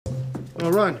Oh,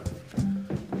 Ryan.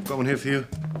 Got one here for you.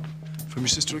 From your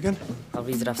sister again? I'll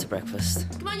read it after breakfast.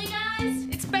 Come on, you guys!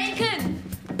 It's bacon!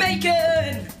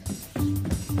 Bacon!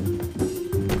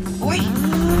 Oi!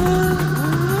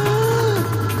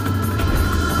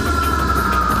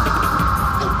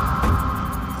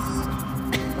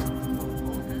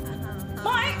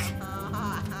 Mike!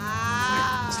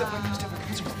 Step back.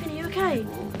 Are you okay?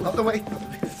 Out the way.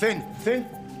 Finn,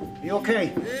 are you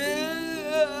okay?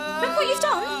 Look what you've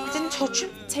done! I didn't touch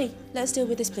him. T, let's deal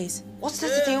with this, please. What's there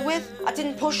to deal with? I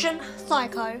didn't push him.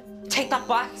 Psycho. Take that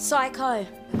back. Psycho.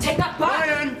 Take that back!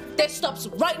 Ryan! This stops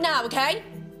right now, okay?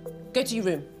 Go to your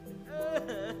room.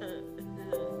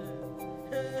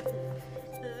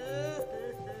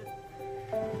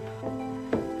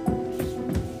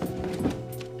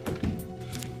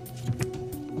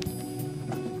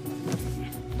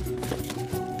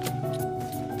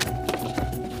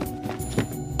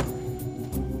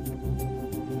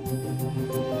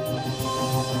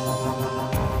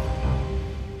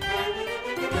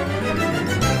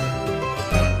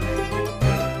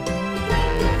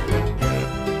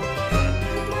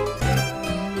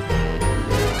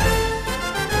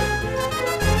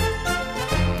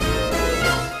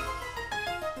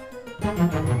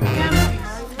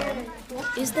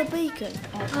 Is there bacon?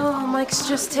 Oh, Mike's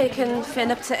just taken Finn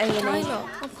up to A&E. Tyler,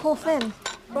 poor Finn.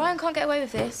 Brian can't get away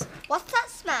with this. What's that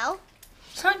smell?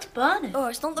 Trying to burn it. Oh,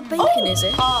 it's not the bacon, is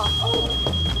it?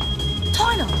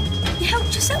 Tyler, you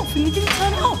helped yourself and you didn't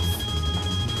turn it off.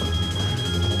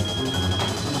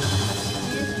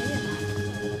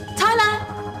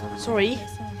 Tyler! Sorry,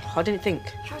 I didn't think.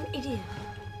 You're an idiot.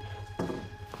 All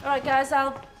right, guys,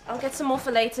 I'll get some more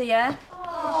for later, yeah?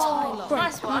 Tyler.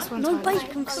 Nice one, no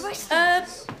bacon for the rest.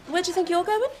 Where do you think you're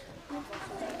going?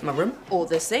 My room? Or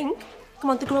the sink? Come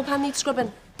on, the grill pan needs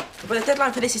scrubbing. But the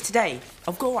deadline for this is today.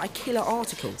 I've got to write a killer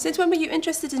article. Since when were you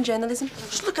interested in journalism?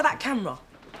 Just look at that camera.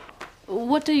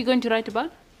 What are you going to write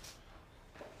about?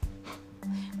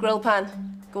 Grill pan.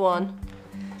 Go on.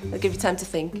 I'll give you time to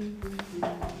think. In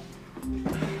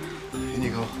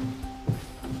you go.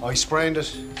 Oh, he sprained it.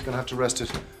 He's gonna have to rest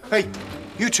it. Hey,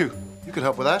 you two. You could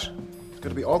help with that. It's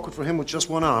gonna be awkward for him with just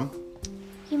one arm.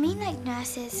 You mean like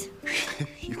nurses?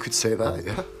 You could say that,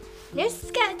 yeah? You're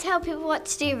just going to tell people what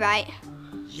to do, right?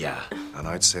 Yeah. And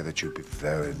I'd say that you'd be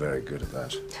very, very good at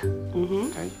that. Mm-hmm.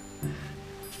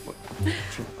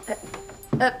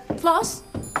 Okay? Floss?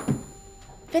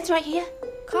 Finn's right here.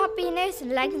 Can't be a nurse in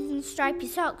leggings and stripy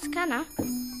socks, can I?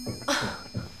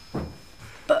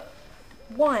 But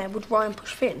why would Ryan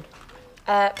push Finn?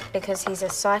 Because he's a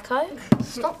psycho.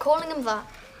 Stop calling him that.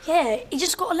 Yeah, he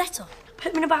just got a letter.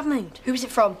 Put him in a bad mood. Who was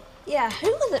it from? Yeah, who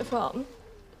was it from?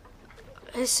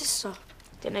 His sister.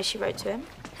 Didn't know she wrote to him.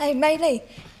 Hey, Maylee,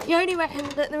 you only reckon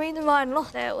that the reason Ryan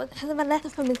lost it was because of a letter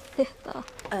from his sister.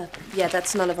 Yeah,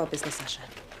 that's none of our business, Sasha.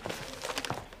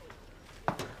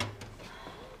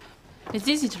 It's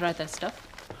easy to write that stuff.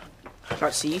 I'd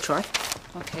like to see you try.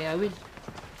 Okay, I will.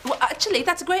 Well, actually,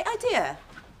 that's a great idea.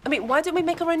 I mean, why don't we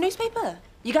make our own newspaper?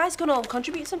 You guys gonna all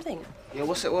contribute something? Yeah,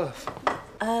 what's it worth?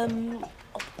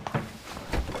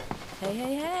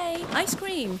 Hey, ice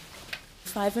cream.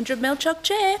 500ml choc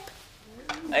chip.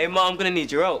 Hey, Ma, I'm gonna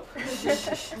need your help.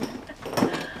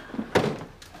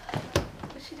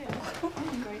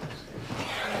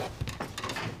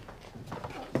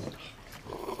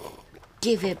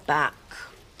 Give it back.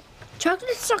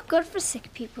 Chocolate's not good for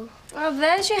sick people. Oh,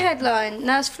 there's your headline.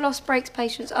 Nurse Floss breaks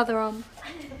patient's other arm.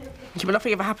 Yeah, but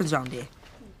nothing ever happens around here.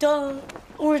 Duh.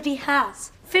 Already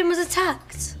has. Finn was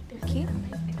attacked. Thank you.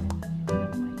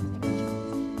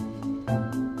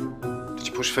 Did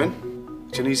you push Finn?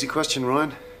 It's an easy question,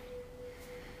 Ryan.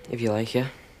 If you like, yeah.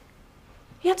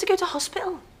 You had to go to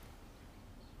hospital.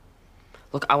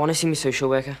 Look, I want to see my social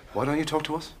worker. Why don't you talk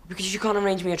to us? Because you can't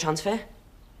arrange me a transfer.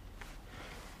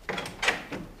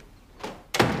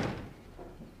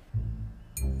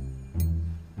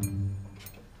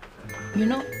 You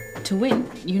know, to win,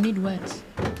 you need words.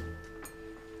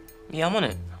 Yeah, I'm on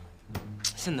it.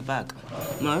 It's in the bag.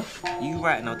 No, you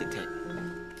write and I'll dictate.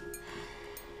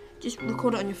 Just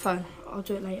record it on your phone. I'll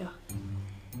do it later.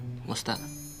 What's that?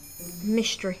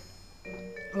 Mystery.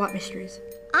 I like mysteries.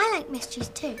 I like mysteries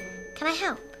too. Can I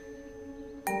help?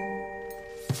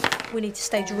 We need to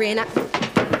stage a reenactment.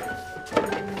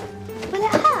 Will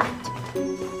it hurt?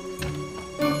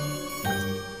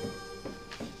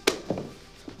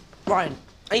 Ryan,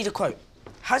 I need a quote.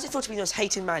 How does it feel to be the most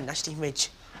hated man in Ashton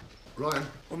Ridge? Ryan,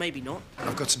 Or maybe not.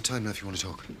 I've got some time now if you want to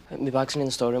talk. My bag's in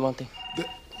the storeroom, aren't they?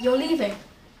 You're leaving?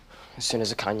 As soon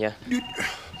as I can, yeah.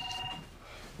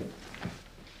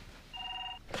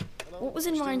 What was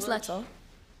in Ryan's letter?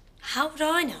 How would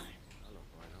I know?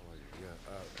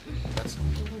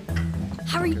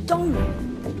 Harry, don't.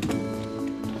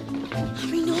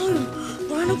 Harry, no.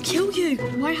 Ryan will kill you.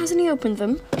 Why hasn't he opened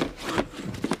them?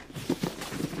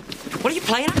 What are you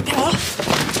playing at? Get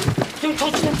off! Don't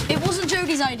touch them. It wasn't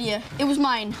Jodie's idea. It was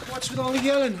mine. What's with all the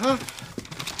yelling, huh?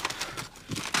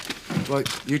 Right,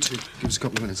 you two, give us a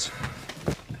couple of minutes.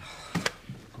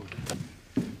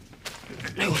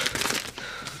 No.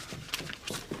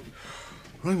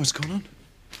 Ryan, what's going on?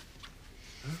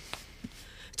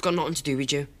 It's got nothing to do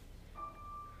with you.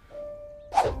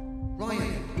 Ryan,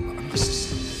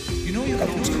 you know you can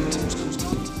always come to us.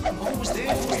 I'm always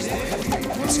there.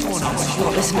 What's going on?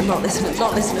 Not listening, not listening,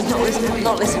 not listening, not listening,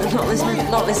 not listening, not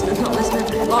listening, not listening, not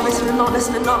listening, not listening, not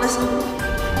listening, not listening.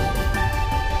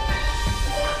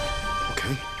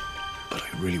 Okay, but I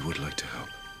really would like to help.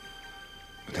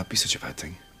 Would that be such a bad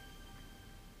thing?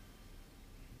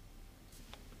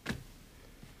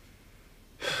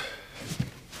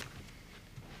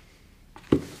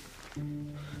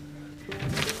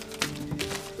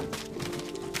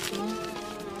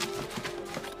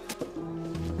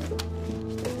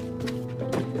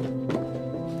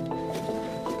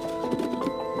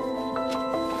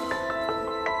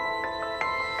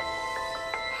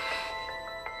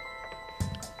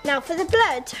 Now for the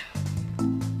blood.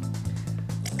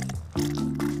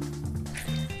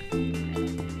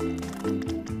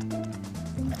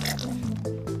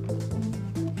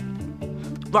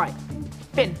 Right,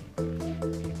 Finn.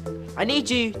 I need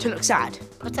you to look sad.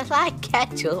 But I like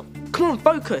ketchup. Come on,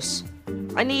 focus.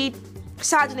 I need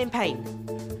sad and in pain.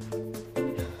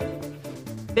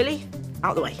 Billy,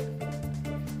 out the way.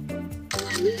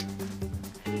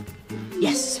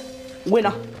 Yes,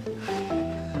 winner.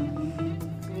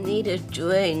 Need a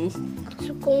drink.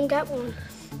 So go and get one.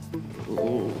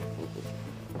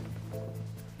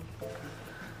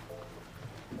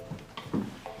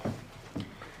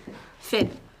 Finn,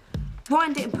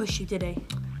 Ryan didn't push you, did he?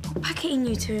 Pack it in,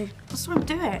 you two. That's what I'm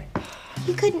doing.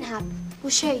 You couldn't have.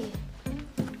 We'll show you.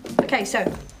 Okay, so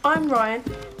I'm Ryan.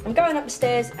 I'm going up the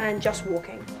stairs and just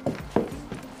walking.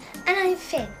 And I'm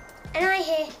Finn. And I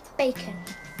hear bacon.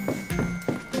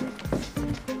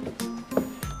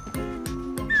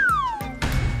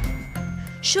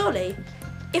 Surely,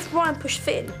 if Ryan pushed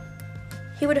Finn,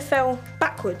 he would have fell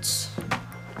backwards,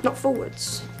 not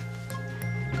forwards.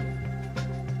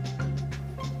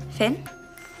 Finn?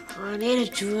 I need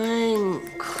a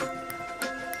drink.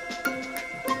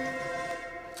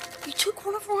 You took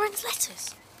one of Ryan's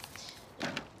letters.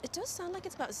 It does sound like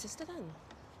it's about his sister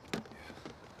then.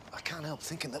 I can't help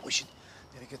thinking that we should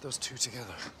maybe get those two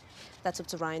together. That's up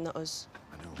to Ryan, not us.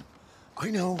 I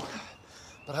know.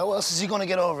 But how else is he going to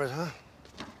get over it, huh?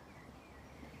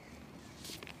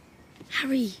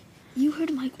 Harry, you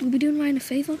heard Mike. Will we doing Ryan a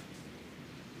favour?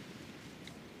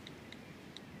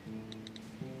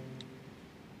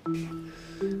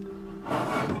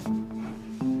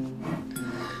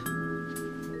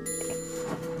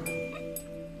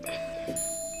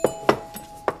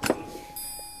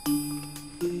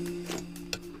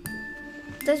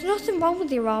 There's nothing wrong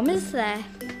with your arm, is there?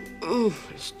 It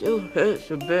still hurts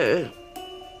a bit.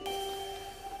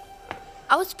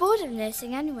 I was bored of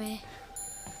nursing anyway.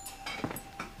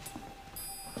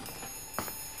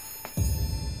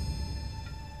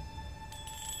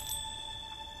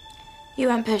 You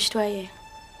weren't pushed, were you?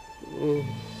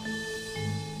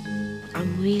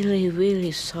 I'm really,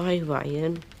 really sorry,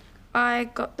 Ryan. I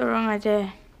got the wrong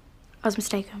idea. I was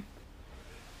mistaken.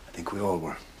 I think we all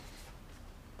were.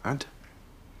 And?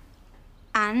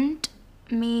 And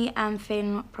me and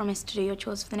Finn promised to do your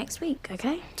chores for the next week,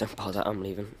 okay? Don't bother, I'm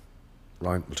leaving.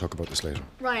 Ryan, we'll talk about this later.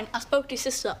 Ryan, I spoke to your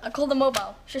sister. I called her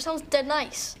mobile. She sounds dead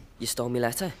nice. You stole me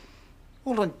letter?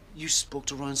 Hold on. You spoke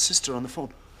to Ryan's sister on the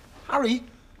phone. Harry,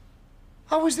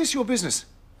 how is this your business?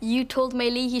 You told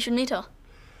Mei Lee he should meet her.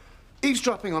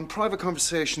 Eavesdropping on private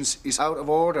conversations is out of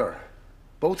order.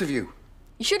 Both of you.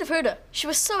 You should have heard her. She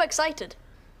was so excited.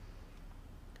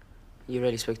 You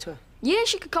really spoke to her? Yeah,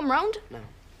 she could come round. No.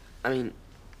 I mean,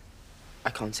 I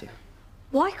can't see her.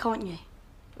 Why can't you?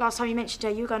 Last time you mentioned her,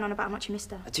 you were going on about how much you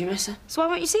missed her. I do miss her. So why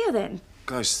won't you see her then?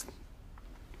 Guys,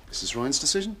 this is Ryan's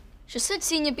decision? She said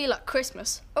seeing you be like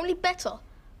Christmas, only better.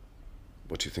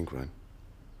 What do you think, Ryan?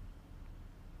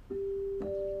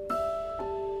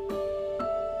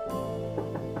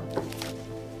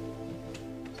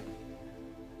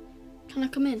 Can I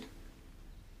come in?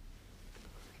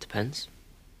 Depends.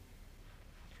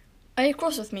 Are you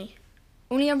cross with me?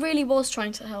 Only I really was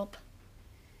trying to help.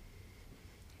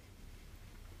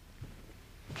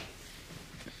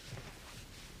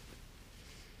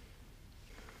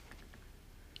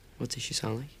 What does she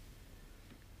sound like?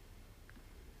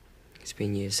 It's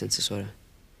been years since I saw her.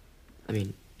 I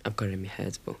mean, I've got it in my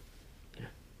head, but, you know.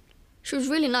 She was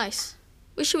really nice.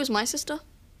 Wish she was my sister.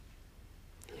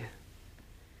 Yeah.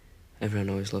 Everyone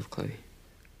always loved Chloe.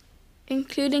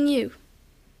 Including you.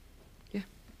 Yeah.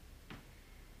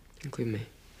 Including me.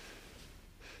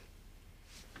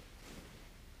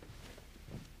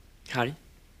 Harry?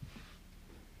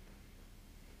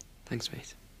 Thanks,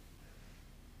 mate.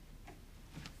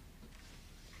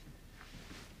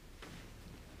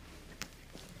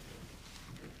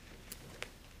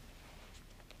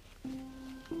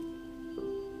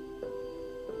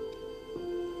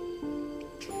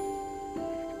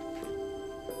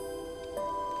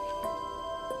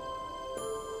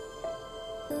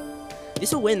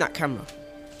 This will win that camera.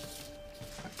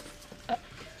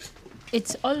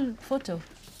 It's all photo.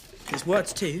 There's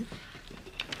words too.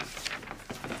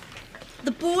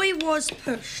 The boy was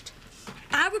pushed.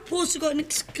 Our reporter got an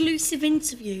exclusive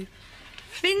interview.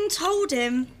 Finn told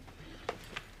him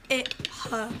it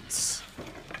hurts.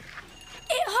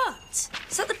 It hurts?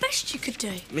 Is that the best you could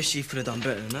do? Wish you could have done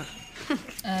better than that.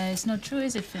 It's not true,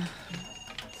 is it, Finn?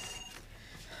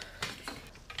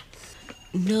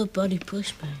 Nobody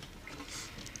pushed me.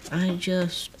 I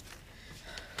just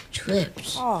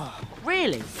tripped. Oh,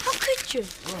 really? How could you?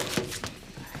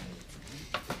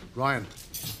 Ryan.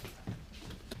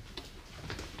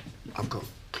 I've got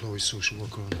Chloe's social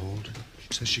worker on hold.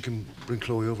 She says she can bring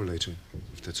Chloe over later,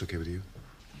 if that's okay with you.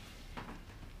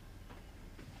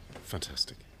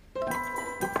 Fantastic.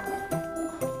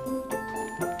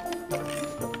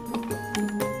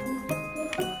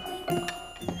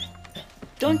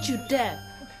 Don't you dare.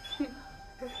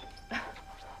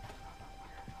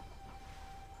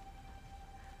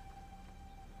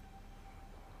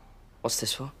 What's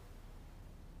this for?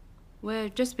 We're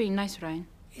just being nice, Ryan.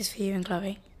 It's for you and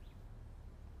Chloe.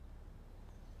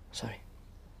 Sorry.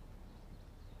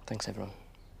 Thanks, everyone.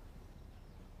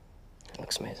 It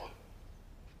looks amazing.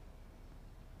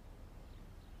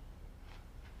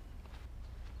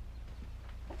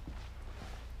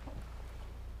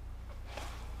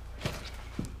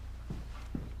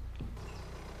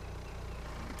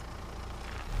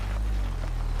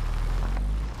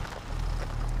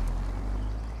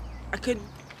 I could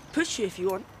push you if you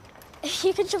want.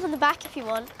 You can jump in the back if you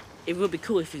want. It would be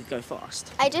cool if you could go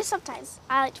fast. I do sometimes.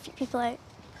 I like to freak people out.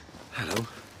 Hello.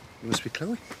 You must be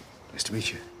Chloe. Nice to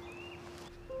meet you.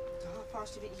 So how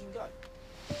fast do you think you can go?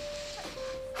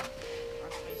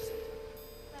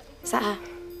 Is that her?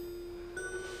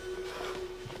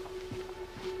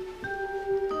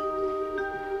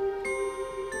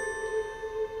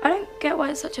 I don't get why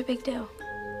it's such a big deal.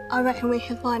 I reckon we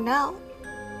can find out.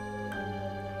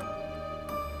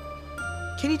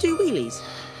 Can you do wheelies?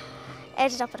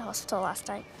 Ended up in hospital last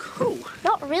time. Cool.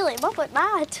 Not really. Mum went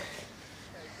mad.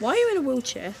 Why are you in a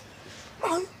wheelchair?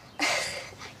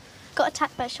 Got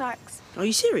attacked by sharks. Are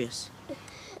you serious?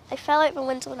 I fell out my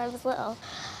window when I was little.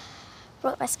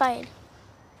 Broke my spine.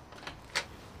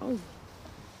 Oh.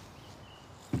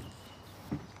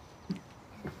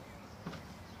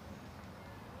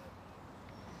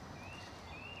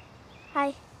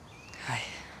 Hi. Hi.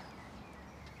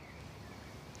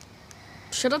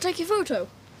 Should I take your photo?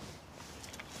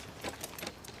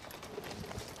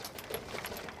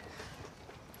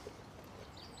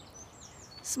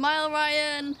 Smile,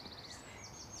 Ryan.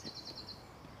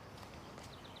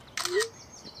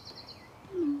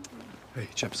 Hey,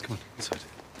 chaps, come on, inside.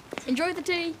 Enjoy the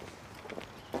tea.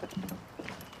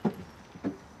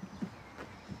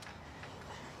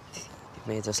 You've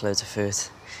made us loads of food.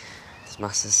 There's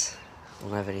masses.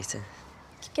 We'll never eat it.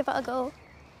 Give it a go.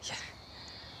 Yeah.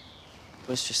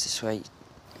 But it's just this way. Do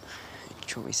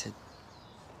you want me to...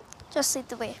 Just lead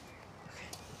the way.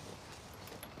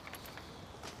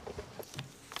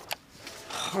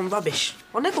 I'm rubbish.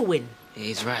 I'll never win.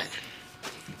 He's right.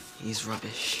 He's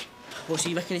rubbish. What, so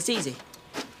you reckon it's easy?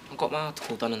 I got my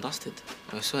article done and dusted.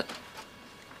 No sweat.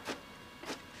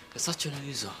 You're such a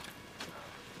loser.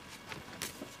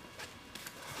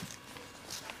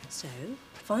 So,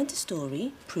 find a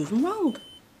story, prove them wrong.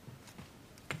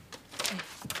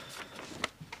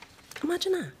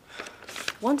 Imagine that.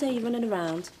 One day you're running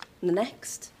around, and the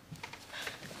next...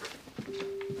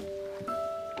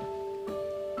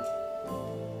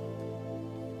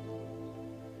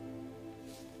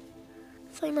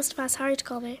 I thought you must have asked Harry to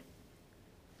call me.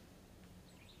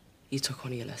 You took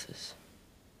one of your letters.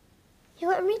 You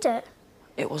let him read it?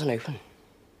 It wasn't open.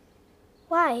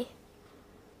 Why?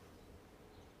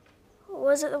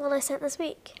 Was it the one I sent this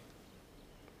week?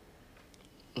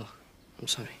 Look, I'm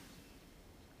sorry.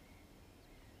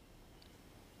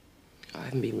 I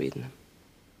haven't been reading them.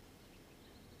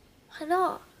 Why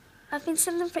not? I've been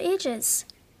sending them for ages.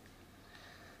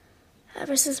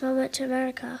 Ever since Mum went to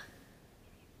America.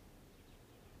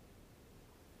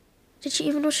 Did she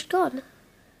even know she'd gone?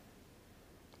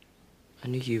 I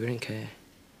knew you wouldn't care.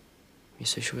 Your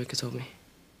social worker told me.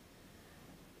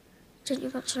 Didn't you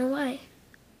want to know why?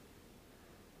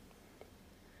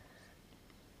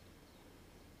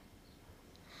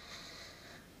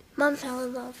 Mum fell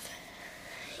in love.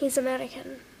 He's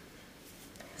American.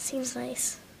 Seems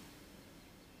nice.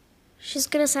 She's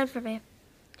gonna send for me.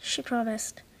 She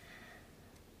promised.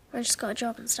 I just got a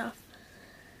job and stuff.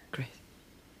 Great.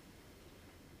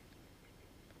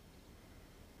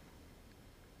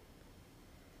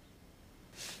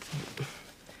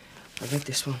 I read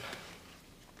this one.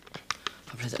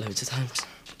 I've read it loads of times.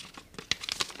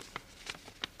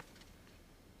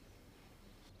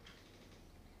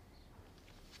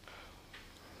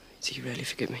 Do you really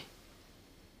forgive me?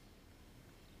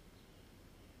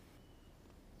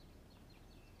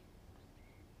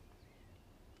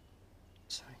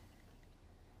 Sorry.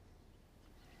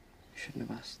 You shouldn't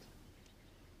have asked.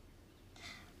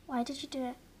 Why did you do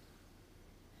it?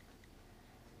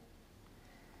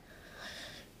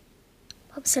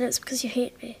 Mum said it's because you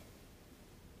hate me.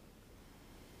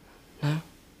 No.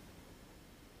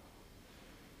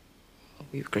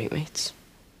 We were great mates.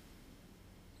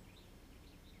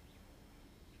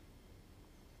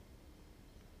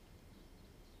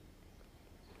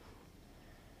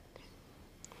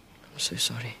 I'm so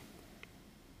sorry.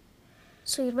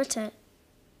 So you admit it?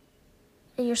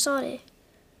 And you're sorry?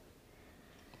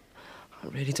 I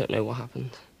really don't know what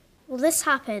happened. Well, this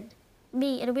happened.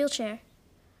 Me in a wheelchair.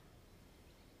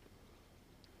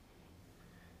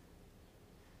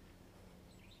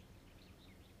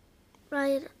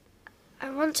 Ryan, I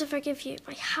want to forgive you,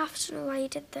 but I have to know why you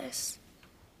did this.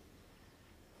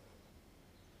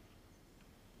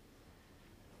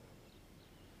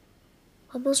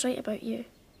 Mum was right about you.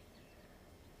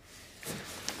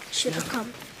 Should have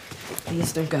come.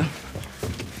 Please don't go.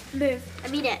 Move. I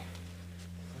mean it.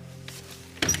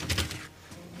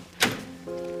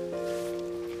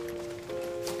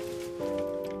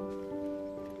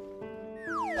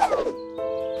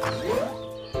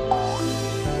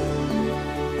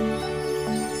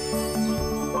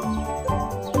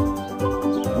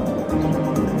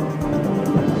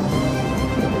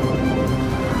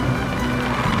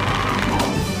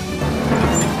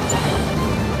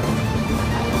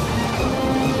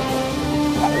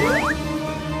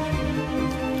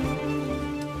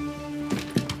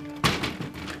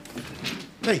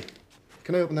 Hey,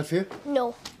 can I open that for you?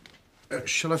 No.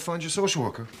 Shall I find your social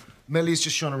worker? Mellie's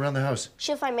just showing around the house.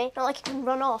 She'll find me. Not like I can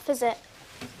run off, is it?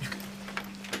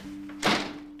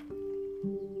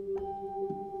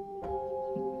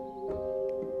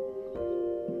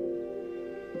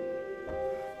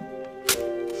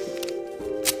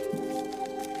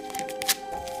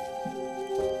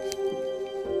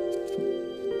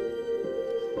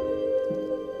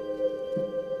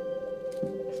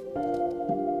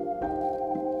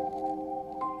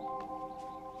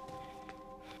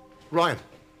 Ryan.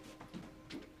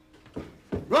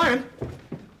 Ryan!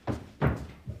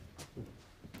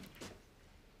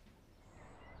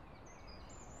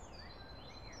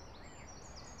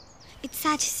 It's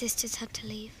sad your sisters had to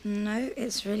leave. No,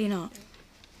 it's really not.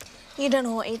 You don't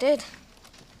know what he did.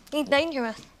 He's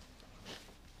dangerous.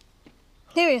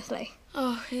 Seriously.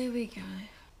 Oh, here we go.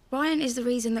 Ryan is the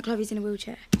reason that Chloe's in a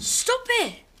wheelchair. Stop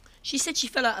it! She said she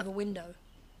fell out of a window.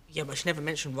 Yeah, but she never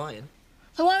mentioned Ryan.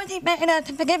 So why was he begging her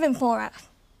to forgive him for it?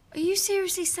 Are you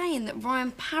seriously saying that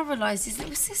Ryan paralysed his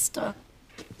little sister?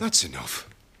 That's enough.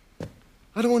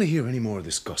 I don't want to hear any more of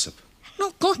this gossip.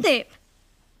 Not gossip.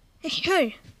 It's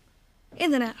true.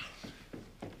 Isn't it?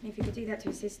 If you could do that to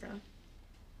his sister.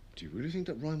 Do you really think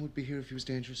that Ryan would be here if he was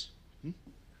dangerous?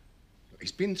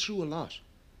 He's been through a lot.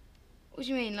 What do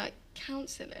you mean, like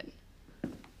counselling?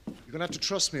 You're gonna have to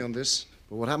trust me on this,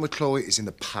 but what happened with Chloe is in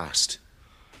the past.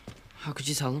 How could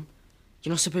you tell them?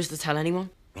 You're not supposed to tell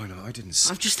anyone. Ryan, I didn't...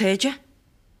 I've just heard you.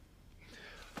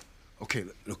 Okay,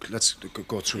 look, let's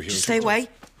go through here. Just stay away.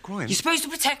 Ryan. You're supposed to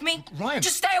protect me. Ryan.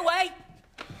 Just stay away.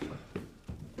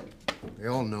 They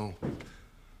all know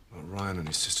about Ryan and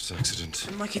his sister's accident.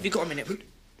 Mike, have you got a minute?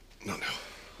 Not now.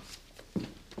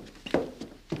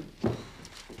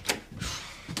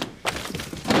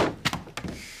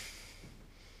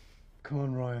 Come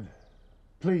on, Ryan.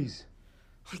 Please.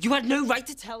 You had no right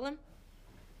to tell them.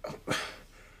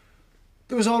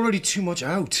 There was already too much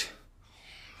out.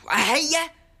 I hate you.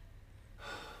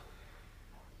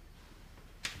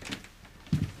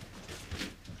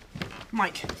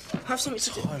 Mike, have something to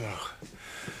do. Tyler,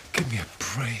 give me a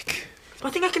break. I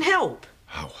think I can help.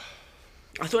 How?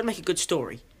 I thought I'd make a good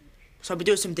story. So I'll be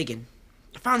doing some digging.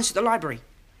 found this at the library.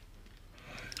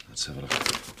 Let's have a look.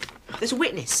 There's a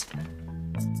witness.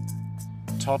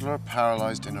 Toddler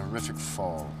paralysed in horrific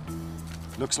fall.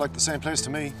 Looks like the same place to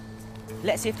me.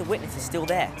 Let's see if the witness is still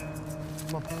there.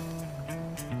 Come on.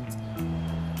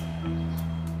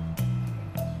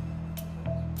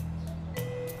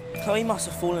 Chloe must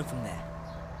have fallen from there.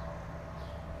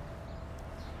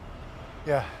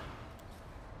 Yeah.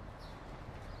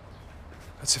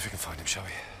 Let's see if we can find him, shall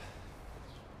we?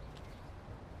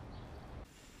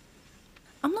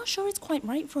 I'm not sure it's quite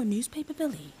right for a newspaper,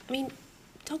 Billy. I mean,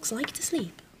 dogs like to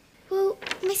sleep. Well,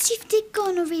 Mischief did go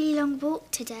on a really long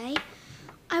walk today.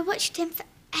 I watched him for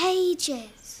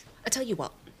ages. I tell you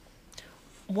what,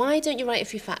 why don't you write a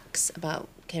few facts about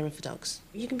caring for dogs?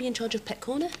 You can be in charge of Pet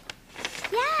Corner.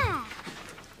 Yeah.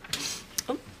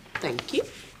 Oh, thank you.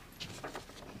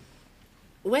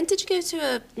 When did you go to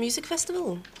a music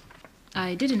festival?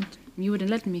 I didn't. You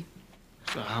wouldn't let me.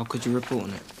 So how could you report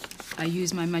on it? I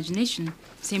use my imagination,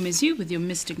 same as you with your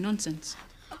mystic nonsense.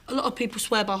 A lot of people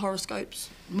swear by horoscopes.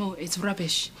 Mo, it's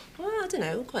rubbish. Well, I don't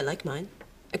know, quite like mine.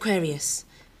 Aquarius.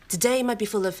 Today might be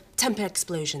full of temper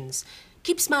explosions.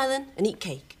 Keep smiling and eat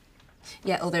cake.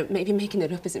 Yeah, although maybe making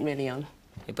it up isn't really on.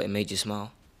 Yeah, but it made you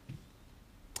smile.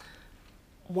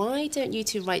 Why don't you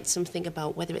two write something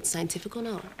about whether it's scientific or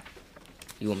not?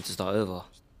 You want me to start over?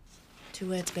 2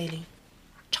 words, Bailey.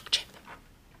 Choc chip.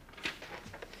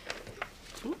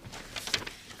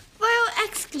 Royal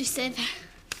exclusive.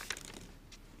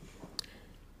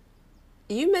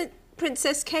 You meant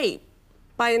Princess Kate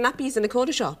buying nappies in a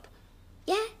corner shop?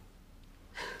 Yeah.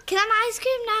 Can I have my ice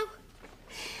cream now?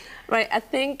 Right, I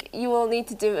think you all need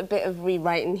to do a bit of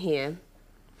rewriting here.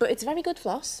 But it's very good,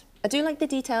 Floss. I do like the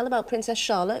detail about Princess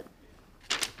Charlotte.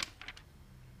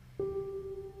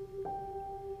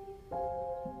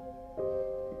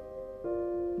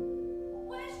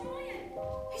 Where's Ryan?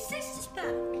 His sister's back.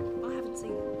 I haven't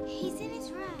seen him. He's in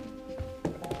his room.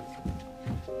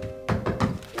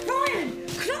 Ryan!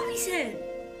 Chloe's here!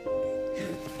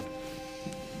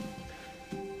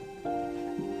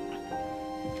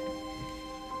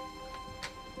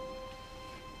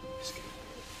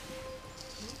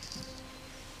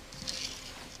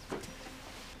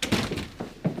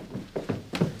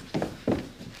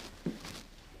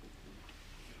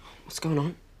 What's going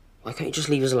on? Why can't you just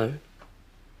leave us alone?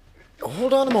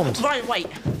 Hold on a moment. Ryan, wait!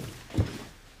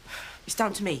 It's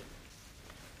down to me,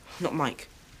 not Mike.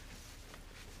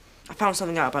 I found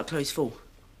something out about Chloe's fall.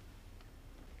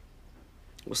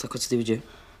 What's that got to do with you?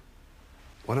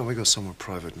 Why don't we go somewhere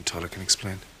private and Tyler can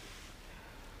explain?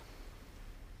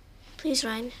 Please,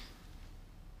 Ryan.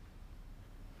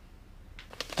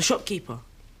 The shopkeeper.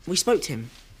 We spoke to him.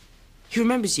 He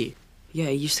remembers you. Yeah,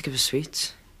 he used to give us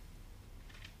sweets.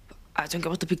 I don't get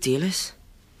what the big deal is.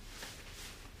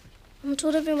 Mum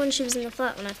told everyone she was in the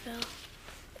flat when I fell.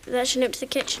 That she nipped to the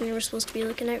kitchen and were supposed to be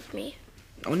looking out for me.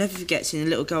 I'll never forget seeing the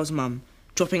little girl's mum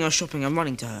dropping our shopping and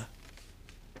running to her.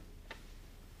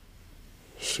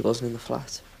 She wasn't in the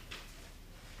flat.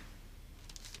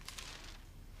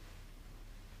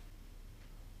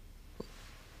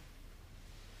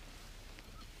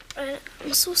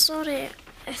 I'm so sorry.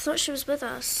 I thought she was with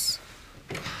us.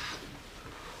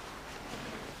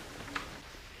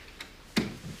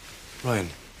 Ryan,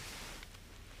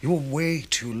 you were way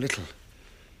too little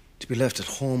to be left at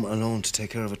home alone to take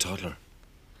care of a toddler.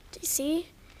 Do you see?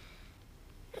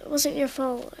 It wasn't your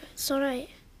fault. It's all right.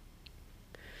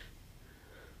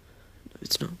 No,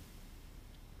 it's not.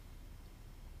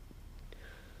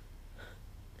 I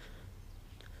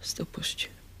still pushed you.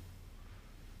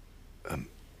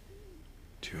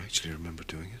 Do you actually remember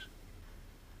doing it?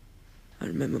 I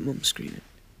remember Mum screaming.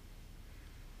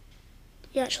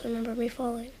 You actually remember me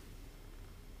falling.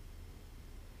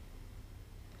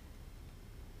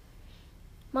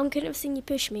 Mum couldn't have seen you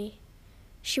push me.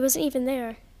 She wasn't even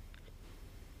there.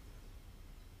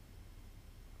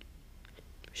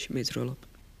 She made it all up.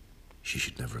 She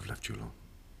should never have left you alone.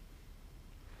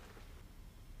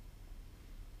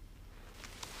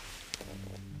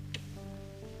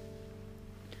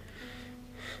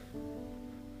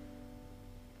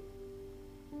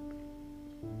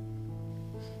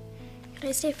 Can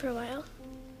I stay for a while?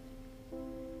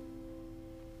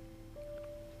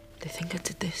 They think I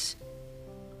did this.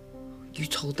 You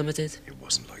told them I did. It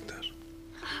wasn't like that.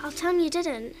 I'll tell them you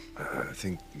didn't. I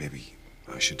think maybe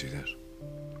I should do that.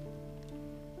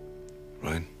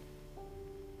 Ryan,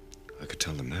 I could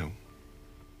tell them now.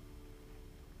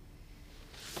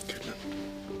 Couldn't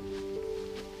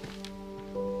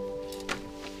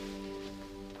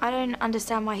I? I don't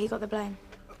understand why he got the blame.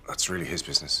 That's really his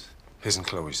business. His and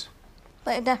Chloe's.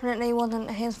 But it definitely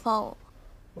wasn't his fault.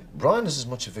 Brian is as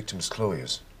much a victim as Chloe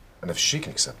is. And if she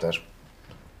can accept that,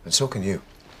 then so can you.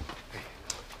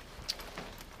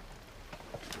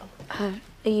 Are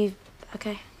you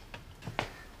okay?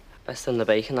 Best in the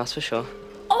bacon, that's for sure.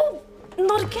 Oh,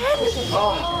 not again!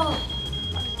 Oh.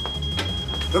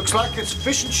 Looks like it's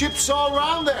fish and chips all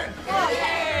round then.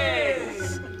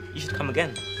 Yes! You should come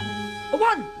again. I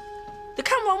won! The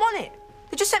camera, I won it!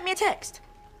 They just sent me a text.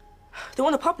 They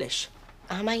want to publish.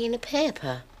 Am I in a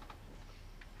paper?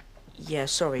 Yeah,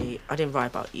 sorry, I didn't write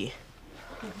about you.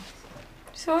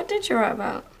 So what did you write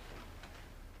about?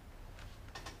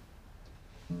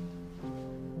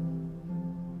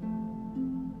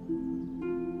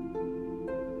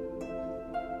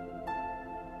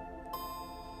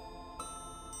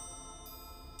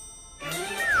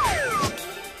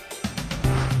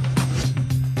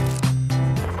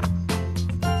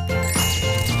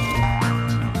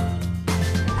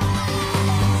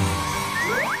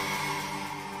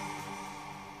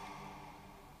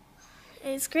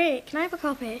 It's great. Can I have a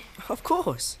copy? Of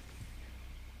course.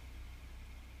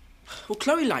 Well,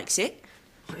 Chloe likes it.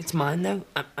 It's mine, though.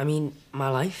 I mean, my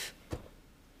life.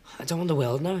 I don't want the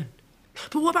world knowing.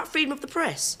 But what about freedom of the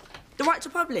press? The right to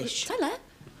publish? Tell her.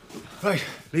 Right,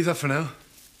 leave that for now.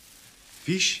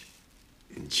 Fish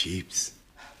and chips.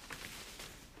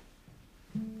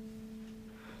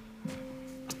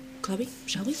 Chloe,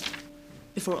 shall we?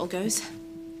 Before it all goes.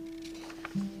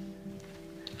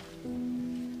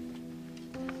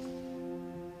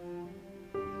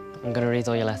 I'm gonna read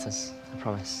all your letters, I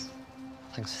promise.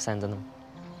 Thanks for sending them.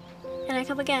 Can I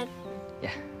come again?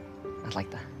 Yeah, I'd like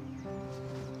that.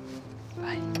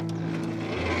 Bye.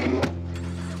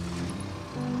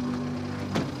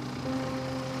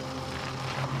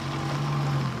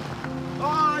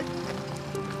 Bye.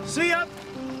 See ya.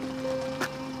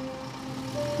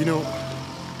 You know,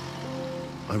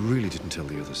 I really didn't tell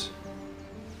the others.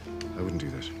 I wouldn't do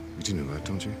that. You do know that,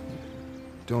 don't you?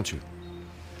 Don't you?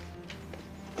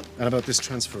 And about this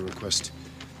transfer request,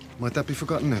 might that be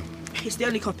forgotten now? It's the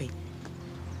only copy.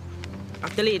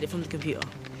 I've deleted it from the computer.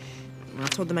 I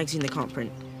told the magazine they can't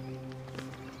print.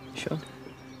 Sure.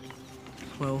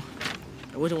 Well,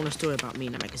 I wouldn't want a story about me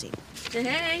in a magazine.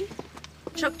 Hey,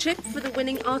 choc chip for the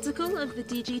winning article of the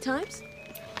DG Times.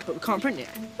 But we can't print it.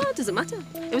 Oh, it doesn't matter.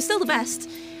 It was still the best,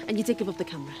 and you did give up the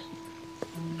camera.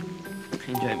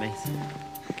 Enjoy it, mate.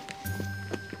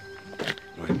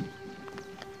 Right.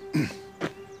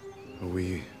 Are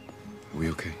we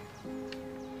okay?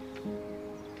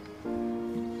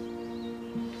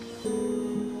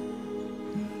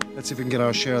 Let's see if we can get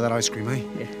our share of that ice cream, eh?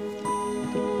 Yeah.